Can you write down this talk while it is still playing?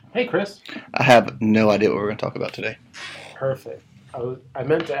Hey, Chris. I have no idea what we're going to talk about today. Perfect. I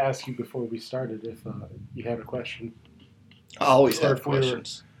meant to ask you before we started if you had a question, I always or have if we were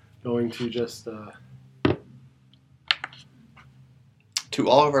questions. going to just. To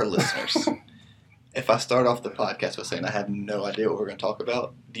all of our listeners, if I start off the podcast with saying I have no idea what we're going to talk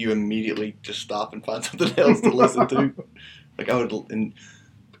about, do you immediately just stop and find something else to listen to?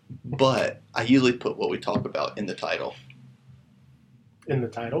 But I usually put what we talk about in the title. In the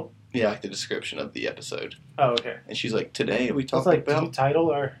title? Yeah, like the description of the episode. Oh, okay. And she's like, today we I was talked like, do you about...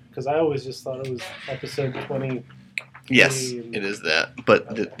 title or because I always just thought it was episode 20. Yes, it is that.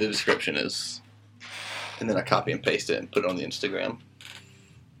 But the description is... And then I copy and paste it and put it on the Instagram.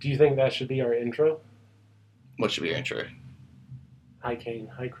 Do you think that should be our intro? What should be your intro? Hi, Kane.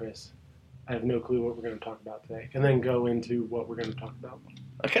 Hi, Chris. I have no clue what we're going to talk about today. And then go into what we're going to talk about.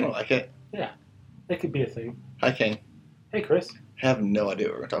 I kind of like it. That could be a thing. Hi, Kane. Hey, Chris. I have no idea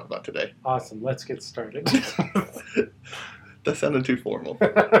what we're going to talk about today. Awesome. Let's get started. That sounded too formal.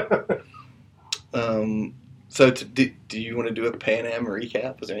 So do you want to do a Pan Am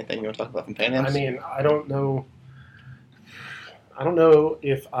recap? Is there anything you want to talk about from Pan Am? I mean, I don't know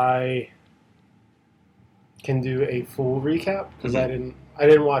if I can do a full recap because I didn't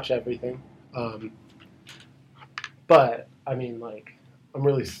watch everything. But I mean, like, I'm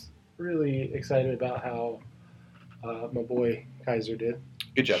really excited about how my boy Kaiser did.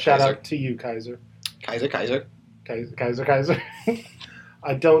 Good job, Shout Kaiser. out to you, Kaiser. Kaiser. Kaiser.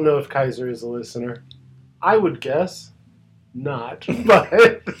 I don't know if Kaiser is a listener. I would guess not,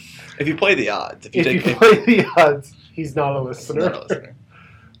 but If you play the odds, if you play the odds, he's not a he's listener. not a listener.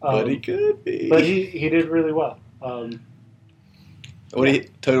 But he could be. But he did really well. What do you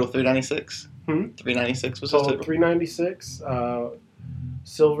total 396? 396 was his Total total. 396,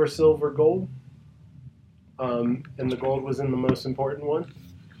 silver, gold. And the gold was in the most important one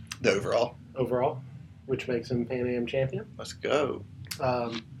The overall. which makes him Pan Am champion. Let's go.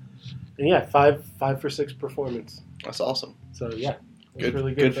 And yeah, 5 for 6 performance. That's awesome. So yeah, it's Good.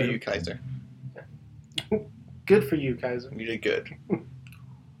 really Good good for you, Kaiser. Good for you, Kaiser. You did good.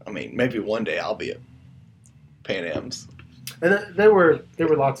 I mean, maybe one day I'll be at Pan Am's. And there were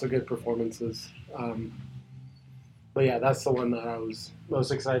lots of good performances. But yeah, that's the one that I was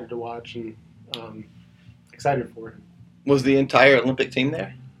most excited to watch and excited for. Was the entire Olympic team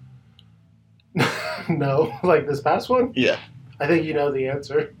there? No, like this past one? Yeah. I think you know the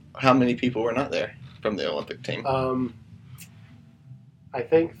answer. How many people were not there from the Olympic team? I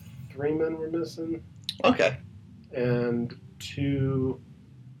think 3 men were missing Okay. and two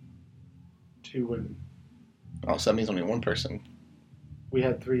women. Oh, so that means only one person. We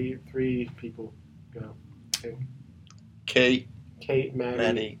had three people go. Kate, Kate,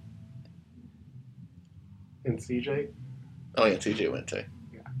 Maddie, and CJ. Oh, yeah, TJ went too.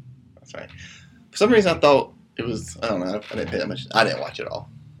 Yeah. That's right. For some reason, I thought it was, I don't know, I didn't pay that much. I didn't watch it all.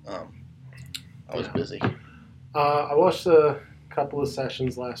 I was busy. I watched a couple of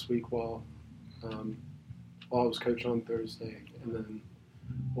sessions last week while I was coaching on Thursday, and then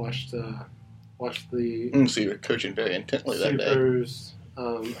watched the So you were coaching very intently that day. Supers.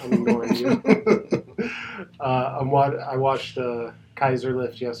 I'm ignoring you. I watched Kaiser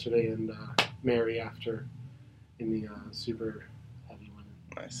lift yesterday and Mary after in the super heavy one.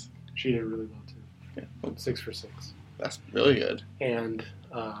 Nice. She did really well too. Yeah. 6 for 6. That's really good. And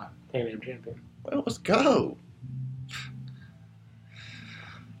Pan Am champion. Well, let's go.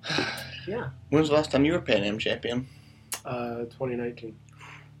 Yeah. When was the last time you were Pan Am champion? 2019.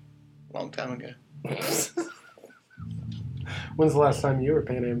 Long time ago. When's the last time you were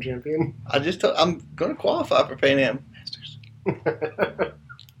Pan Am champion? I'm going to qualify for Pan Am Masters.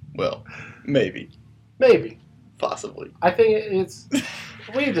 Well, maybe. Maybe. Possibly. I think it's.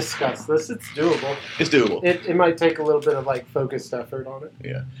 We discussed this. It's doable. It's doable. It might take a little bit of like focused effort on it.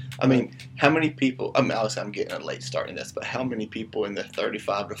 Yeah. I mean, how many people, I mean, obviously I'm getting a late start in this, but how many people in the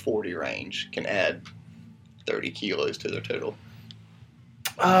 35 to 40 range can add 30 kilos to their total?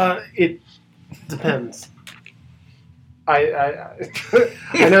 It depends. I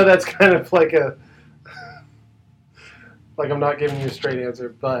know that's kind of like I'm not giving you a straight answer,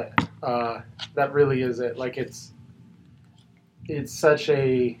 but that really is it. Like it's such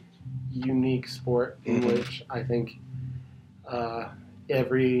a unique sport in which I think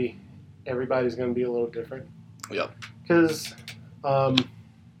everybody's going to be a little different. Yep. Because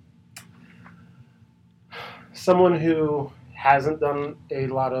someone who hasn't done a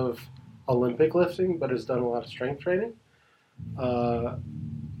lot of Olympic lifting but has done a lot of strength training,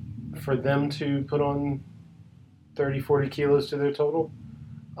 for them to put on 30, 40 kilos to their total,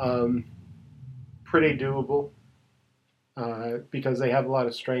 pretty doable. because they have a lot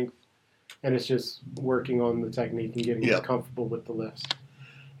of strength, and it's just working on the technique and getting comfortable with the lifts.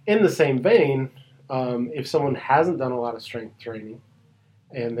 In the same vein, if someone hasn't done a lot of strength training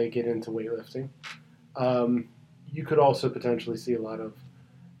and they get into weightlifting, you could also potentially see a lot of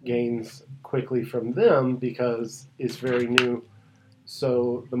gains quickly from them because it's very new,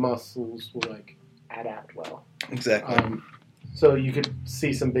 so the muscles will adapt well. Exactly. So you could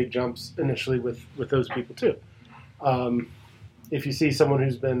see some big jumps initially with those people too. If you see someone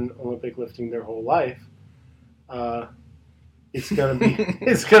who's been Olympic lifting their whole life, it's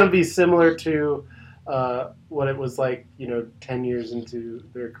gonna be similar to what it was like, 10 years into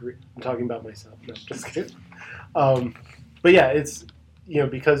their career. I'm talking about myself. No, just kidding. But yeah, it's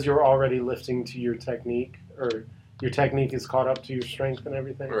because you're already lifting to your technique, or your technique is caught up to your strength and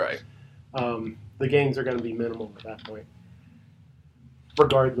everything. Right. The gains are going to be minimal at that point,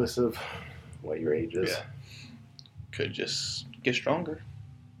 regardless of what your age is. Yeah. Could just get stronger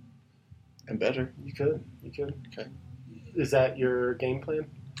and better. You could. Okay. Is that your game plan?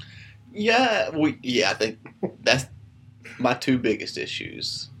 Yeah, I think that's my two biggest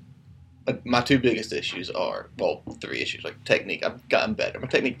issues. My two biggest issues are, three issues. Like technique, I've gotten better. My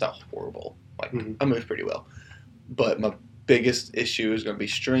technique's not horrible. I move pretty well. But my biggest issue is going to be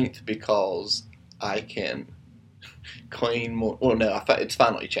strength, because I can clean more. Well, no, it's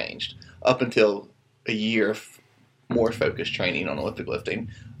finally changed. Up until a year of more focused training on Olympic lifting,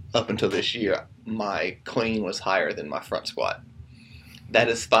 up until this year, my clean was higher than my front squat. That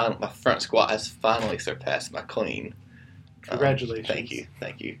is fine. My front squat has finally surpassed my clean. Congratulations.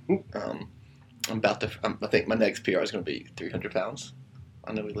 Thank you. I'm about to. I think my next PR is going to be 300 pounds.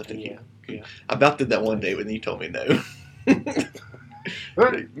 I know we lifted. Yeah. I about did that one day, but then you told me no.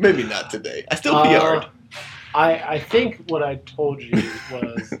 Maybe not today. I still PR'd. I think what I told you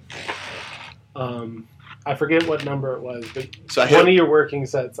was, I forget what number it was, but one of your working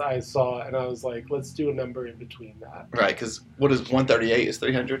sets I saw, and I was like, let's do a number in between that. Right, because what is 138 is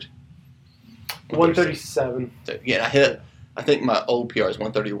 300? 137. So, yeah, I think my old PR is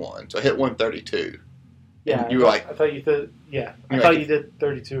 131, so I hit 132. Yeah, you were like, I thought you did. Yeah, I thought you did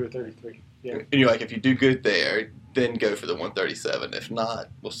 32 or 33. Yeah, and you're like, if you do good there, then go for the 137. If not,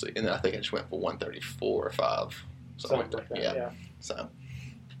 we'll see. And then I think I just went for 134 or 5, something like that. Yeah. So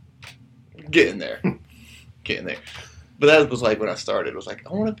getting there. But that was like when I started. It was like,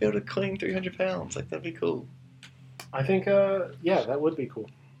 I want to be able to clean 300 pounds. Like, that'd be cool. I think, that would be cool.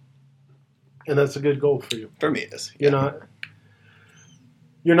 And that's a good goal for you. For me, it is. Yeah.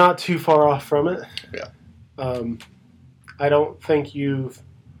 You're not too far off from it. Yeah. I don't think you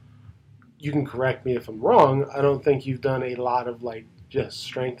can correct me if I'm wrong. I don't think you've done a lot of just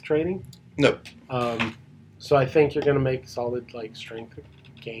strength training. No. So I think you're going to make solid strength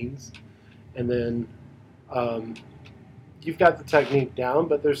gains, and then you've got the technique down,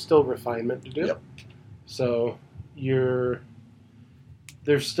 but there's still refinement to do. Yep. So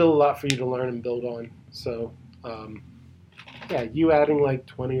there's still a lot for you to learn and build on. So you adding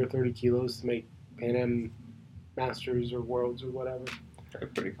 20 or 30 kilos to make Pan Am Masters or Worlds or whatever.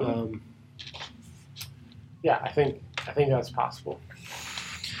 Pretty cool. I think that's possible.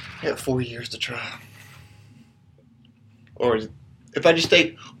 I have 4 years to try. Or if I just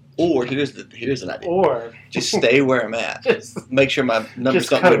stay, or here's an idea. Or just stay where I'm at. Make sure my numbers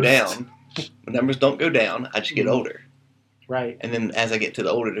don't go down. My numbers don't go down. I just get older. Right. And then as I get to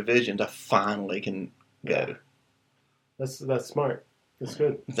the older divisions, I finally can go. That's smart. That's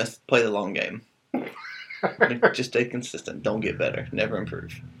good. Let's play the long game. Just stay consistent. Don't get better. Never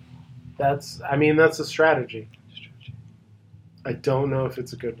improve. That's a strategy. I don't know if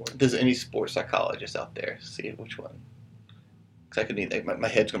it's a good one. Does any sports psychologist out there see which one? Because I could need my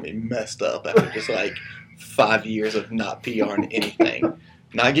head's going to be messed up after just 5 years of not PRing anything.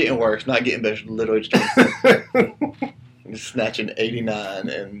 Not getting worse, not getting better, literally just snatching 89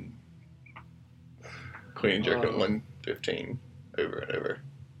 and clean and jerking 115 over and over.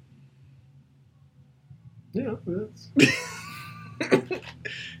 Yeah, that's...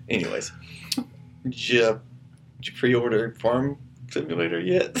 Anyways, did you pre-order Farm Simulator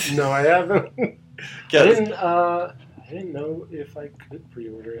yet? No, I haven't. I didn't know if I could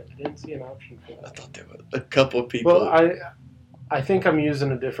pre-order it. I didn't see an option for that. I thought there were a couple of people. Well, I think I'm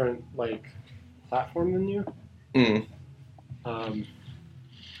using a different platform than you. Mm.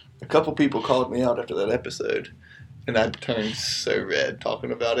 A couple people called me out after that episode, and I turned so red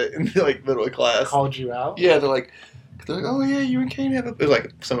talking about it in middle of class. Called you out? Yeah, they're like, oh yeah, you and Kane have a. It was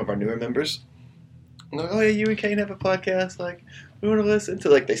some of our newer members. And they're like, oh yeah, you and Kane have a podcast. We want to listen to.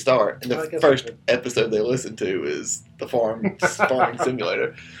 They start, and the first episode they listen to is the farming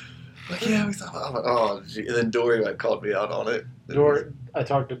simulator. Like, yeah, we thought, I'm like, oh, gee. And then Dory called me out on it. I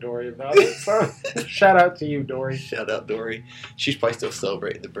talked to Dory about it. So shout out to you, Dory. Shout out Dory. She's probably still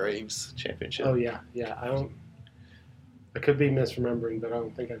celebrating the Braves championship. Oh yeah. I could be misremembering, but I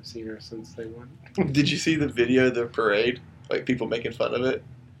don't think I've seen her since they won. Did you see the video of the parade? Like people making fun of it.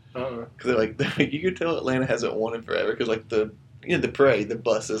 Because they're like, you can tell Atlanta hasn't won in forever. Because like the parade, the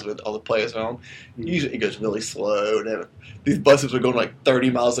buses with all the players on, usually it goes really slow. And these buses are going like 30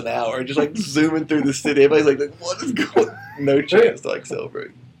 miles an hour, just like zooming through the city. Everybody's like, what is going on? No chance to like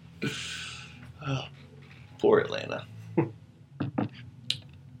celebrate. Oh, poor Atlanta.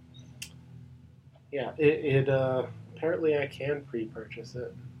 Yeah, it apparently I can pre-purchase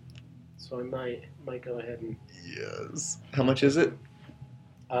it, so I might go ahead and. Yes. How much is it?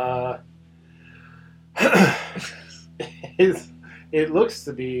 It looks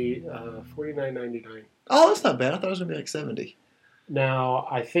to be $49.99. Oh, that's not bad. I thought it was gonna be like $70. Now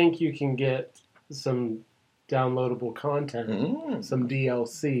I think you can get some downloadable content, some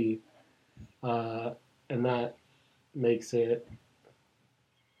DLC, and that makes it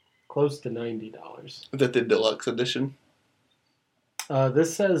close to $90. Is that the deluxe edition?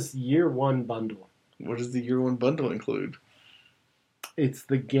 This says year one bundle. What does the year one bundle include? It's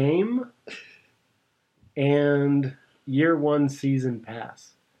the game and year one season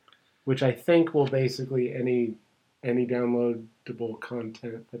pass, which I think will basically any downloadable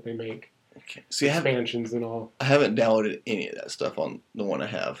content that they make. Okay. See, expansions and all. I haven't downloaded any of that stuff on the one I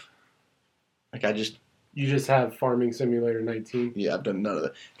have. Like You just have Farming Simulator 19. Yeah, I've done none of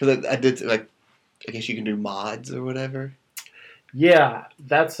that because I did like. I guess you can do mods or whatever. Yeah,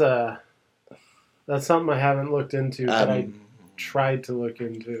 that's something I haven't looked into, but I tried to look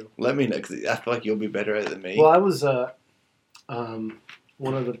into. Let me know because I feel like you'll be better at it than me. Well, I was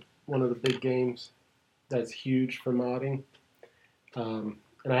one of the big games that's huge for modding, and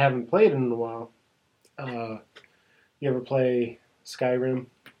I haven't played it in a while. You ever play Skyrim?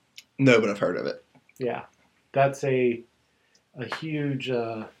 No, but I've heard of it. Yeah, that's a huge.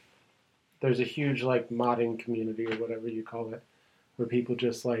 There's a huge like modding community or whatever you call it, where people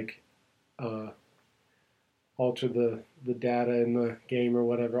just like alter the data in the game or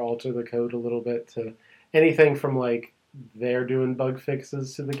whatever, alter the code a little bit to anything from like they're doing bug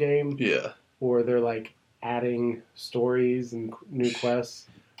fixes to the game, or they're like adding stories and new quests,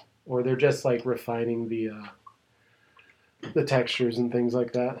 or they're just like refining the textures and things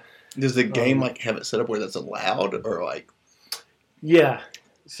like that. Does the game like have it set up where that's allowed or like? Yeah.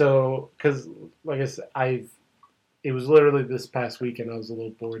 So, because like I said, it was literally this past weekend. I was a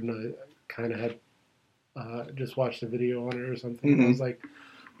little bored, and I kind of had just watched a video on it or something. Mm-hmm. I was like,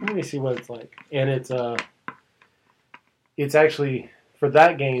 let me see what it's like. And it's actually for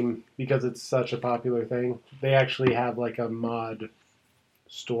that game, because it's such a popular thing. They actually have like a mod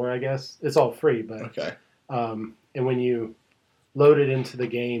store, I guess. It's all free, but okay. And when you load it into the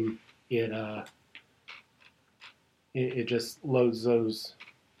game, it just loads those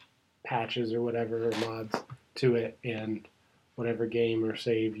patches or whatever or mods to it, and whatever game or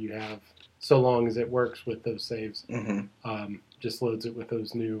save you have, so long as it works with those saves, just loads it with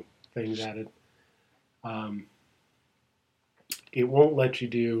those new things added. It won't let you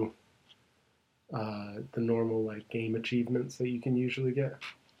do the normal like game achievements that you can usually get.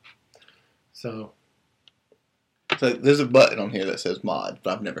 So there's a button on here that says mod,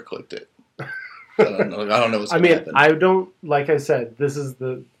 but I've never clicked it. I don't know what's going to happen. I don't, like I said, this is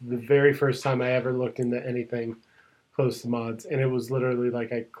the very first time I ever looked into anything close to mods, and it was literally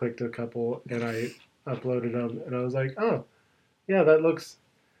like I clicked a couple and I uploaded them, and I was like, oh, yeah, that looks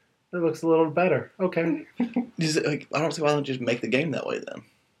a little better. Okay. Is it, like, I don't see why don't just make the game that way then.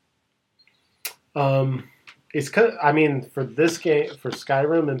 It's for this game, for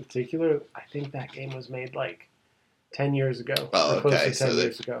Skyrim in particular, I think that game was made like 10 years ago. Oh, okay. 10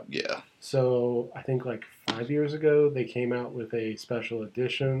 years ago. Yeah. So I think like 5 years ago, they came out with a special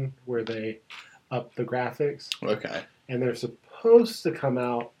edition where they upped the graphics. Okay. And they're supposed to come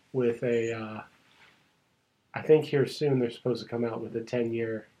out with I think here soon they're supposed to come out with a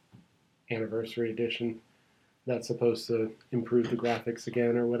 10-year anniversary edition that's supposed to improve the graphics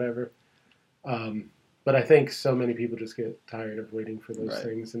again or whatever. But I think so many people just get tired of waiting for those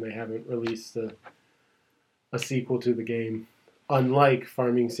things, and they haven't released a sequel to the game, unlike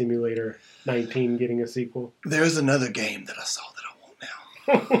Farming Simulator 19 getting a sequel. There's another game that I saw that I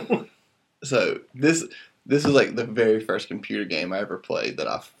want now. So this is like the very first computer game I ever played that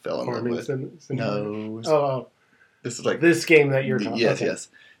I fell in love with. No. Oh. This is like this game that you're talking about. Yes.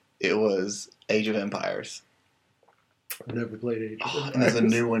 It was Age of Empires. I've never played Age of Empires. And there's a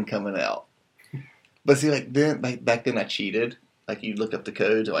new one coming out. But see, like back then I cheated. like you look up the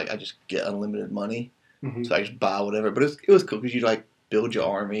codes, and like I just get unlimited money, Mm-hmm. so I just buy whatever. But it was cool because you like build your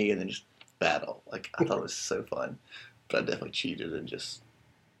army and then just battle. Like I thought it was so fun, but I definitely cheated and just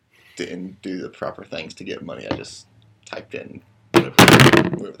didn't do the proper things to get money. I just typed in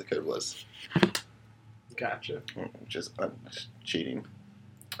whatever the code was. Gotcha. Which is cheating.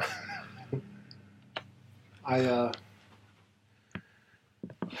 I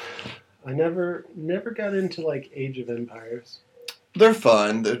never got into like Age of Empires. They're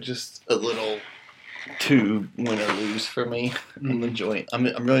fun. They're just a little too win or lose for me. I'm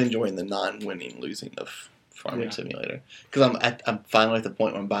really enjoying the non-winning losing of Farming Simulator because I'm finally at the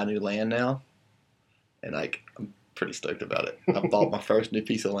point where I'm buying new land now, and like I'm pretty stoked about it. I bought my first new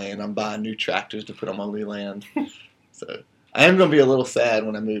piece of land. I'm buying new tractors to put on my new land. So I am gonna be a little sad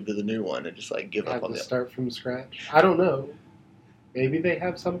when I move to the new one and just like give up on it. Start from scratch. I don't know. Maybe they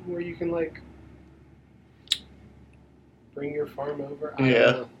have something where you can like bring your farm over. I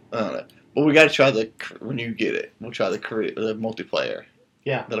don't know. But we got to try when you get it. We'll try the multiplayer.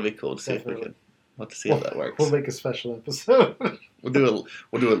 Yeah, that'll be cool to see if we can. We'll have to see how that works. We'll make a special episode. We'll do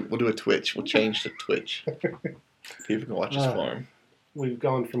a Twitch. We'll change to Twitch. People can watch us farm. We've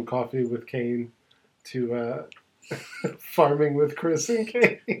gone from coffee with Kane to farming with Chris and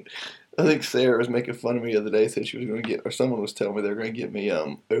Kane. I think Sarah was making fun of me the other day. Said she was going to get, or someone was telling me they were going to get me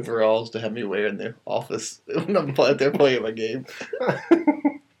overalls to have me wear in their office when I'm out there playing my game.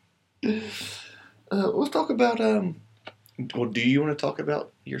 Let's talk about. Well, do you want to talk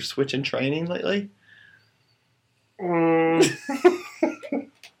about your switch in training lately? I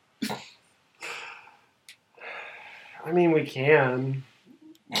mean, we can.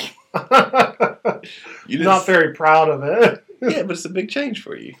 You're not very proud of it. Yeah, but it's a big change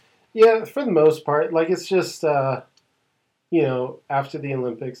for you. Yeah, for the most part. Like, it's just, after the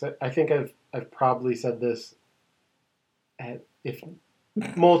Olympics, I think I've probably said this if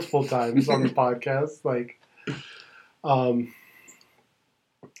multiple times on the podcast. Like, I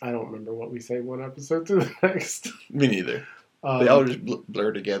don't remember what we say one episode to the next. Me neither. They all just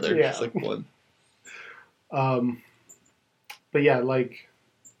blur together. Yeah. It's like one. But yeah, like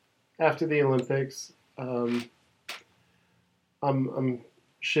after the Olympics, I'm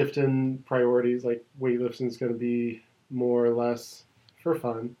shifting priorities. Like weightlifting is going to be more or less for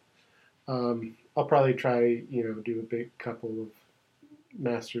fun. I'll probably try, do a big couple of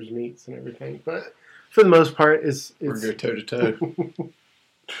masters meets and everything, but for the most part, we're going toe to toe.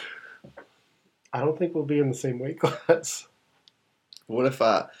 I don't think we'll be in the same weight class. What if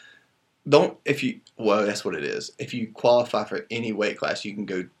that's what it is. If you qualify for any weight class, you can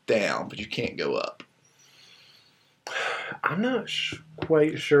go down, but you can't go up. I'm not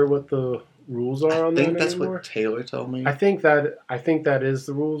quite sure what the rules are on that anymore. I think that's what Taylor told me. I think that is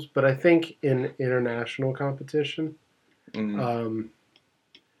the rules, but I think in international competition,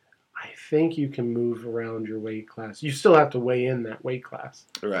 I think you can move around your weight class. You still have to weigh in that weight class.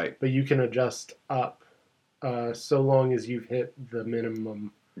 Right. But you can adjust up so long as you've hit the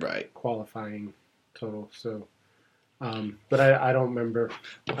minimum qualifying total. So, but I don't remember.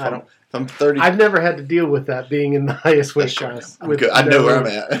 I'm 30. I've never had to deal with that being in the highest weight class. I know where I'm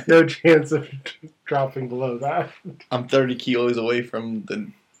at. No chance of dropping below that. I'm 30 kilos away from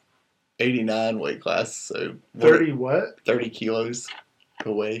the 89 weight class. So 30 what? 30 kilos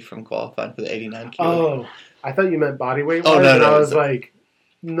away from qualifying for the 89 kilos. Oh, I thought you meant body weight. Oh, no. I was like,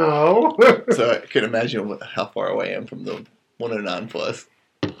 no. So I can imagine how far away I am from the 109 plus.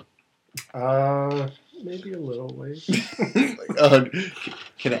 Maybe a little ways.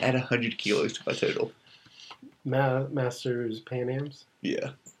 Can I add 100 kilos to my total? Masters Pan Ams?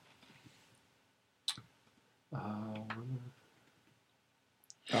 Yeah. I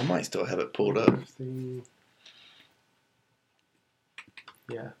might still have it pulled up.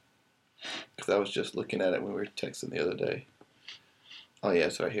 Yeah. Because I was just looking at it when we were texting the other day. Oh, yeah,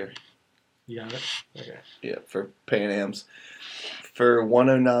 it's right here. You got it? Okay. Yeah, for Pan Ams. For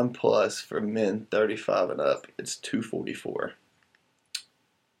 109 plus, for men 35 and up, it's 244.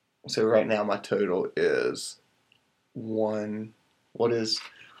 So right now my total is what is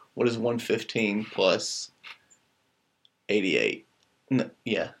 115 plus 88? No,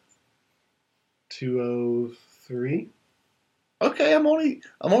 yeah. 203. Okay, I'm only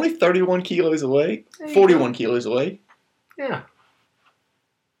 31 kilos away. 41 kilos away. Yeah.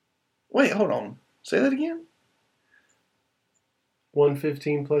 Wait, hold on. Say that again.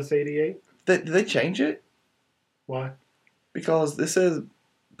 115 plus 88. Did they change it? Why? Because this says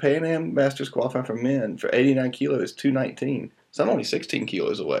Pan Am Masters qualifying for men for 89 kilos, 219. So I'm only 16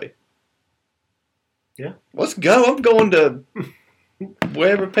 kilos away. Yeah. Let's go. I'm going to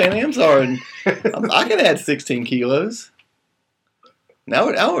wherever Pan Ams are, and I can add 16 kilos. Now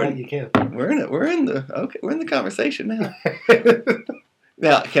you can. We're in the conversation now.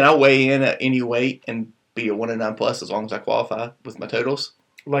 Now, can I weigh in at any weight and be a 109 plus as long as I qualify with my totals?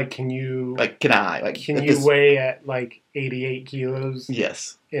 Like, can you? Like, can I? Like, can you weigh at like 88 kilos?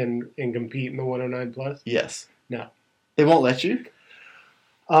 Yes. And compete in the 109 plus? Yes. No. They won't let you?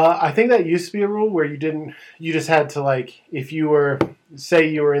 I think that used to be a rule where you just had to, like, if you were, say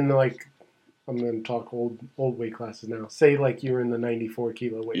you were in the, like, I'm going to talk old weight classes now. Say, like, you were in the 94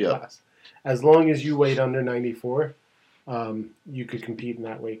 kilo weight class. As long as you weighed under 94, you could compete in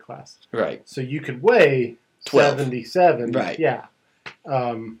that weight class. Right. So you could weigh 77. Right. Yeah.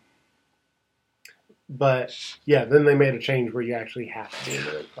 But, yeah, then they made a change where you actually have to be in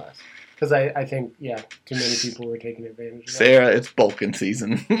the weight class. Because I think, too many people were taking advantage of that. Sarah, it's bulking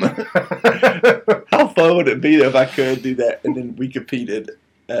season. How fun would it be if I could do that and then we competed?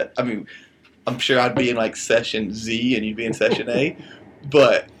 I'm sure I'd be in, like, session Z and you'd be in session A,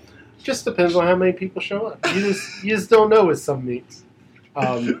 but... Just depends on how many people show up. You just don't know with some meets.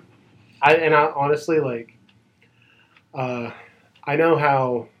 I honestly, like, I know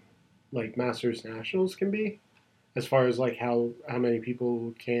how, like, Masters Nationals can be. As far as, like, how many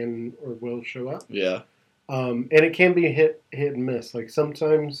people can or will show up. Yeah. And it can be hit and miss. Like,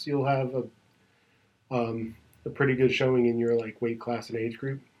 sometimes you'll have a pretty good showing in your, like, weight class and age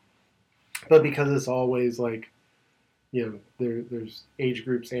group. But because it's always, like, there's age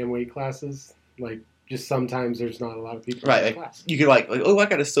groups and weight classes, like, just sometimes there's not a lot of people in the class. You could, like, oh, I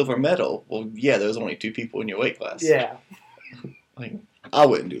got a silver medal. Well, yeah, there's only 2 people in your weight class. Yeah. Like, I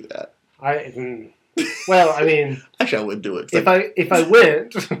wouldn't do that. Well, I mean, actually, I would do it. If I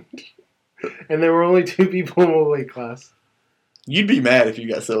went, and there were only 2 people in my weight class, you'd be mad if you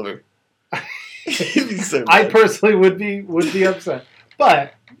got silver. You'd be so mad. I personally would be upset.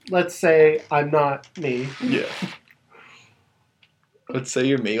 But let's say I'm not me. Yeah. Let's say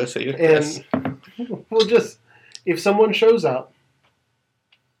you're me. Let's say you're Chris. And we'll just, if someone shows up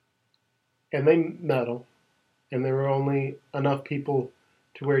and they medal, and there were only enough people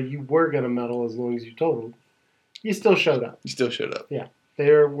to where you were going to medal as long as you totaled, you still showed up. You still showed up. Yeah.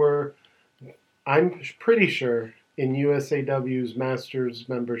 There were, I'm pretty sure, in USAW's Masters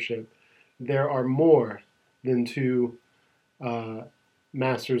membership, there are more than 2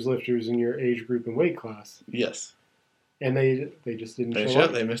 Masters lifters in your age group and weight class. Yes. And they just didn't show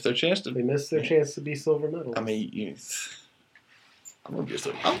up. They missed their chance to. They missed their chance to be silver medalists. I mean, I'm gonna be a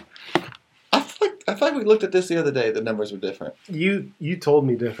silver. I feel like we looked at this the other day. The numbers were different. You told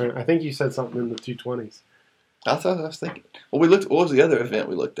me different. I think you said something in the 220s. I was thinking. Well, we looked. What was the other event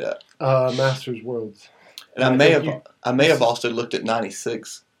we looked at? Masters Worlds. And I may have also looked at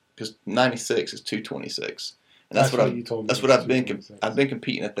 96 because 96 is 226, and that's what you told me. That's what I've been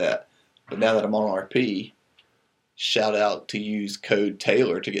competing at that. But now that I'm on RP, shout out to use code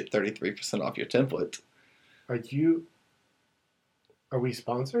Taylor to get 33% off your template. Are we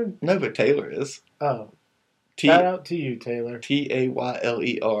sponsored? No, but Taylor is. Oh. Shout out to you, Taylor.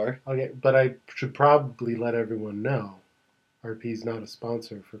 Tayler. Okay, but I should probably let everyone know RP's not a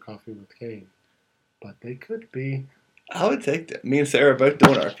sponsor for Coffee with Kane. But they could be. I would take that. Me and Sarah are both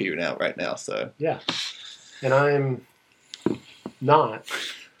doing RP right now, so. Yeah. And I'm not.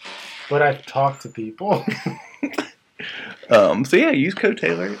 But I've talked to people. So yeah, use code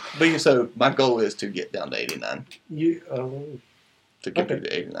Taylor. But so my goal is to get down to 89. To compete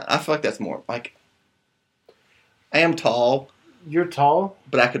to 89. I feel like that's more like I am tall. You're tall,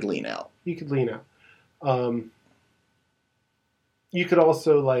 but I could lean out. You could lean out. You could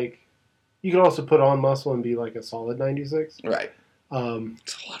also put on muscle and be like a solid 96. Right. It's a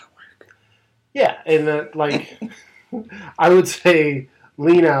lot of work. Yeah, and that, like, I would say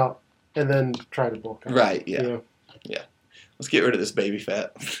lean out and then try to bulk out. Right. Yeah. You know? Yeah. Let's get rid of this baby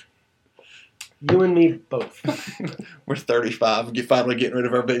fat. You and me both. We're 35. We're finally getting rid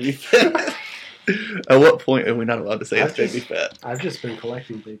of our baby fat. At what point are we not allowed to say it's baby fat? I've just been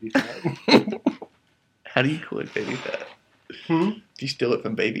collecting baby fat. How do you collect baby fat? Do you steal it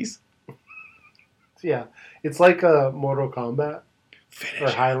from babies? Yeah. It's like a Mortal Kombat or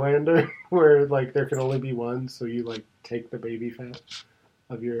Highlander where, like, there can only be one, so you, like, take the baby fat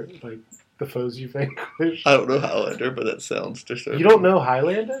of your, like, the foes you vanquish. I don't know Highlander, but that sounds disturbing. You don't know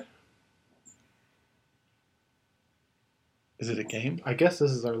Highlander? Is it a game? I guess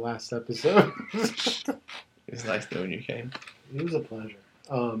this is our last episode. It's nice knowing you came. It was a pleasure.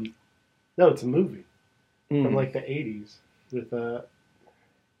 No, it's a movie from like the 80s with do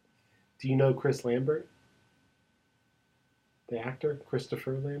you know Chris Lambert? The actor,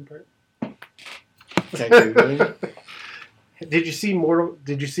 Christopher Lambert? Did you see the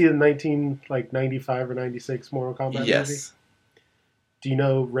 1995 or 96 Mortal Kombat movie? Yes. Do you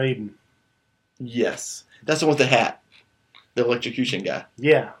know Raiden? Yes. That's the one with the hat. The electrocution guy.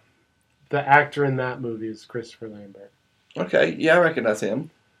 Yeah. The actor in that movie is Christopher Lambert. Okay, yeah, I recognize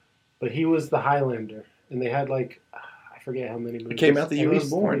him. But he was the Highlander. And they had I forget how many movies. It came out the year I was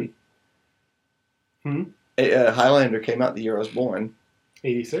born. 3. Highlander came out the year I was born.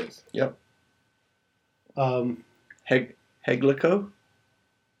 86? Yep. I Heglico?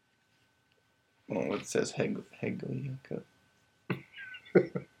 Oh, it says Heglico.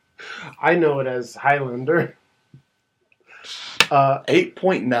 I know it as Highlander.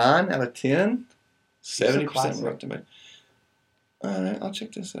 8.9 out of 10. 70% Rotten Tomatoes. Alright, I'll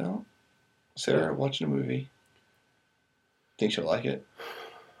check this out. Sarah, watching a movie. Think she'll like it?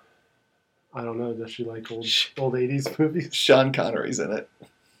 I don't know. Does she like old 80s movies? Sean Connery's in it.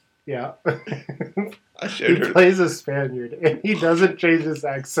 Yeah. I showed her. He plays a Spaniard, and he doesn't change his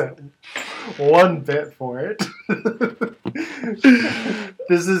accent one bit for it.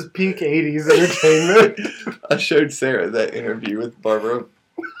 This is peak 80s entertainment. I showed Sarah that interview with Barbara.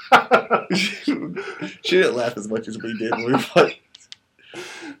 She didn't laugh as much as we did when we watched.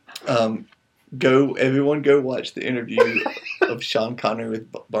 Everyone go watch the interview of Sean Connery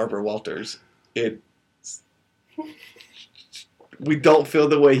with Barbara Walters. We don't feel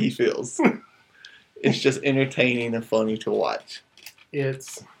the way he feels. It's just entertaining and funny to watch.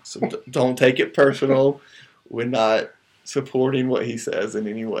 So don't take it personal. We're not supporting what he says in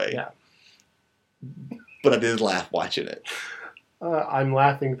any way. Yeah. But I did laugh watching it. I'm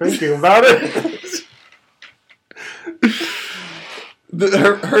laughing thinking about it.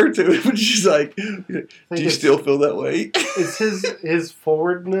 Her too. She's like, do you still feel that way? It's his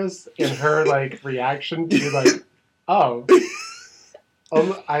forwardness and her reaction to oh.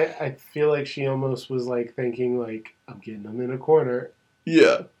 I feel like she almost was thinking I'm getting him in a corner.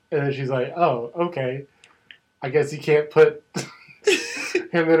 Yeah. And then she's like, oh, okay. I guess you can't put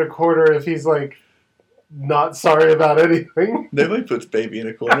him in a corner if he's not sorry about anything. Nobody puts baby in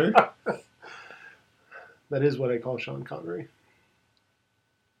a corner. That is what I call Sean Connery.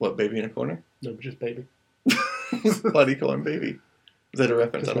 What, baby in a corner? No, just baby. Why do you call him baby? Is that a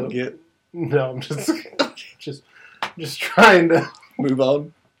reference I don't get? No, I'm just trying to move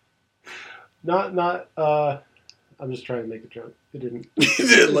on. I'm just trying to make a joke. It didn't. It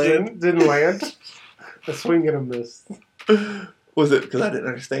didn't land. Didn't land. A swing and a miss. Was it because I didn't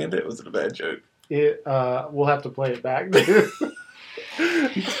understand it? Was it a bad joke? We'll have to play it back to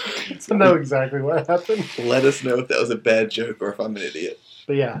know exactly what happened. Let us know if that was a bad joke or if I'm an idiot.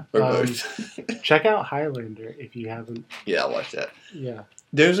 But yeah, or both. Check out Highlander if you haven't. Yeah, I'll watch that. Yeah.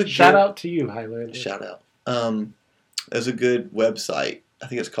 There's a shout out to you, Highlander. Shout out. There's a good website. I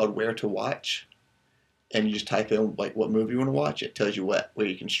think it's called Where to Watch, and you just type in what movie you want to watch. It tells you where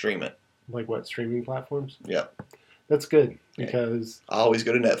you can stream it. What streaming platforms? Yep. That's good because I always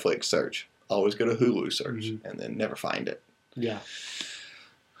go to Netflix search. I always go to Hulu search, and then never find it. Yeah.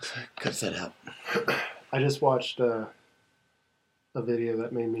 Cuts that out. I just watched a video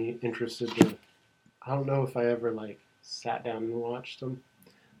that made me interested in. I don't know if I ever sat down and watched them,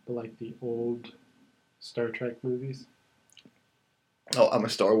 but the old Star Trek movies. Oh, I'm a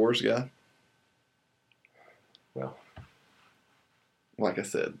Star Wars guy. Well, like I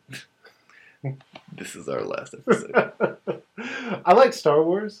said, this is our last episode. I like Star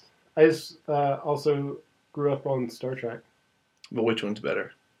Wars. I just also grew up on Star Trek. But which one's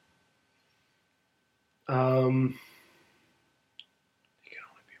better? It can only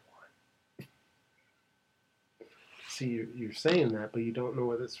be one. See, you're saying that, but you don't know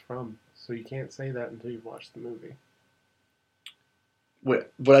what it's from, so you can't say that until you've watched the movie. Wait,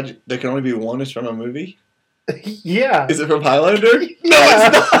 there can only be one. It's from a movie. Yeah. Is it from Highlander? Yeah.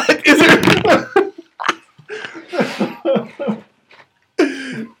 No, it's not.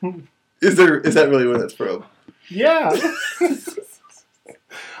 Is it? Is that really what it's from? Yeah.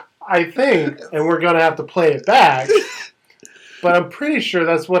 I think, and we're gonna have to play it back. But I'm pretty sure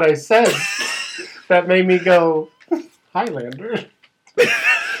that's what I said. That made me go Highlander.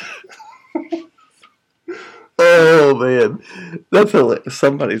 Oh man, that's hilarious.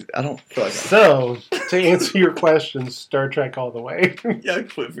 I don't feel like. So, to answer your question, Star Trek all the way. Yeah, I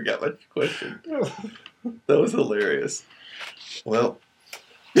completely forgot my question. That was hilarious. Well,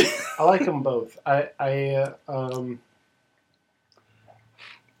 I like them both. I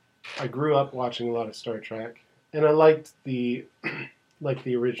grew up watching a lot of Star Trek, and I liked the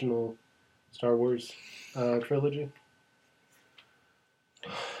original Star Wars trilogy.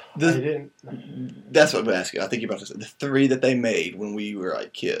 I didn't. That's what I'm asking. I think you're about to say the three that they made when we were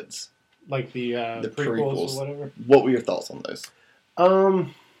kids. Like the prequels or whatever. What were your thoughts on those?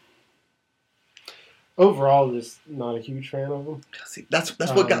 overall, just not a huge fan of them. See, that's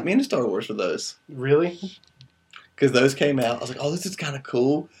what got me into Star Wars for those. Really? Because those came out, I was like, oh, this is kind of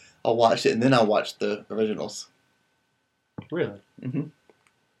cool. I'll watch it, and then I watched the originals. Really? Mm-hmm.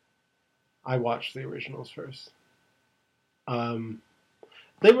 I watched the originals first.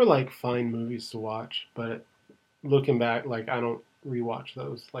 They were like fine movies to watch, but looking back, like I don't rewatch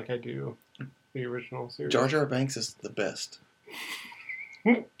those like I do the original series. Jar Jar Binks is the best.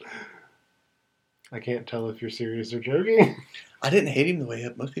 I can't tell if you're serious or joking. I didn't hate him the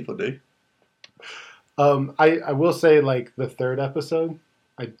way most people do. I will say like the third episode,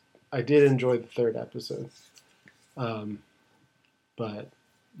 I did enjoy the third episode. But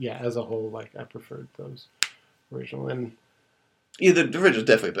yeah, as a whole, like I preferred those original, and yeah, the original's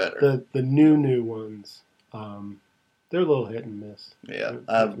definitely better. The new ones, they're a little hit and miss. Yeah,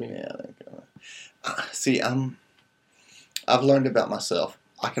 see, I've learned about myself.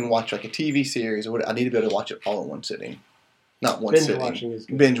 I can watch like a TV series or what. I need to be able to watch it all in one sitting, not one sitting. Watching is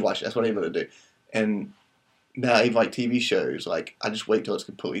good. Binge watching. That's what I'm able to do. And now even like TV shows, like I just wait till it's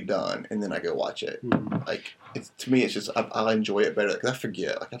completely done and then I go watch it. Mm-hmm. Like to me, it's just I enjoy it better because I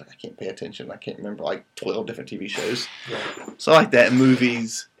forget. Like I can't pay attention. I can't remember like 12 different TV shows. Right. So like that,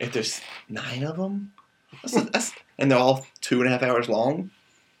 movies. If there's 9 of them, that's and they're all 2.5 hours long.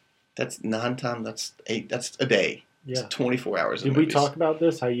 That's 9 times. That's 8. That's a day. Yeah. It's 24 hours. Did we talk about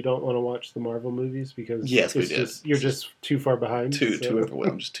this? How you don't want to watch the Marvel movies because yes, we did. You're just too far behind. Too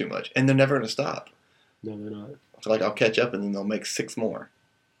overwhelmed. Just too much, and they're never going to stop. No, they're not. So like I'll catch up, and then they'll make 6 more.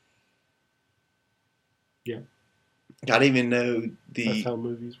 Yeah. I didn't even know That's how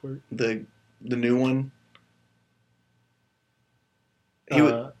movies work. The new one. He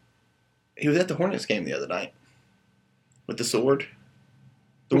was at the Hornets game the other night with the sword.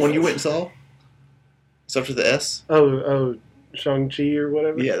 The one you went and saw. Starts with the S. Oh, Shang-Chi or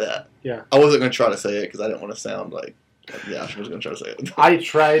whatever? Yeah, that. Yeah. I wasn't going to try to say it because I didn't want to sound like yeah, I was going to try to say it. I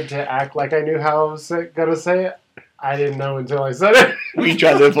tried to act like I knew how I was going to say it. I didn't know until I said it. We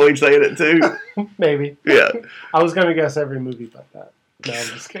tried to avoid saying it too. Maybe. Yeah. I was going to guess every movie but that. No, I'm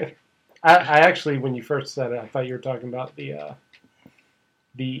just kidding. I actually, when you first said it, I thought you were talking about the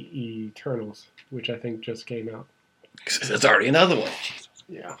Eternals, which I think just came out. There's already another one.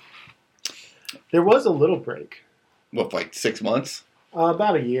 Yeah. There was a little break. What, like 6 months?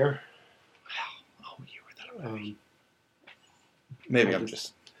 About a year. Wow. Oh, you were that already. Maybe I'm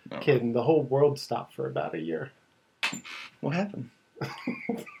just kidding. The whole world stopped for about a year. What happened?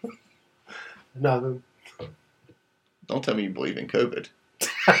 Nothing. Don't tell me you believe in COVID.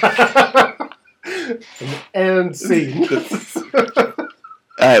 And scene.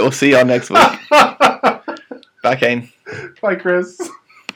 All right, we'll see y'all next week. Bye, Kane. Bye, Chris.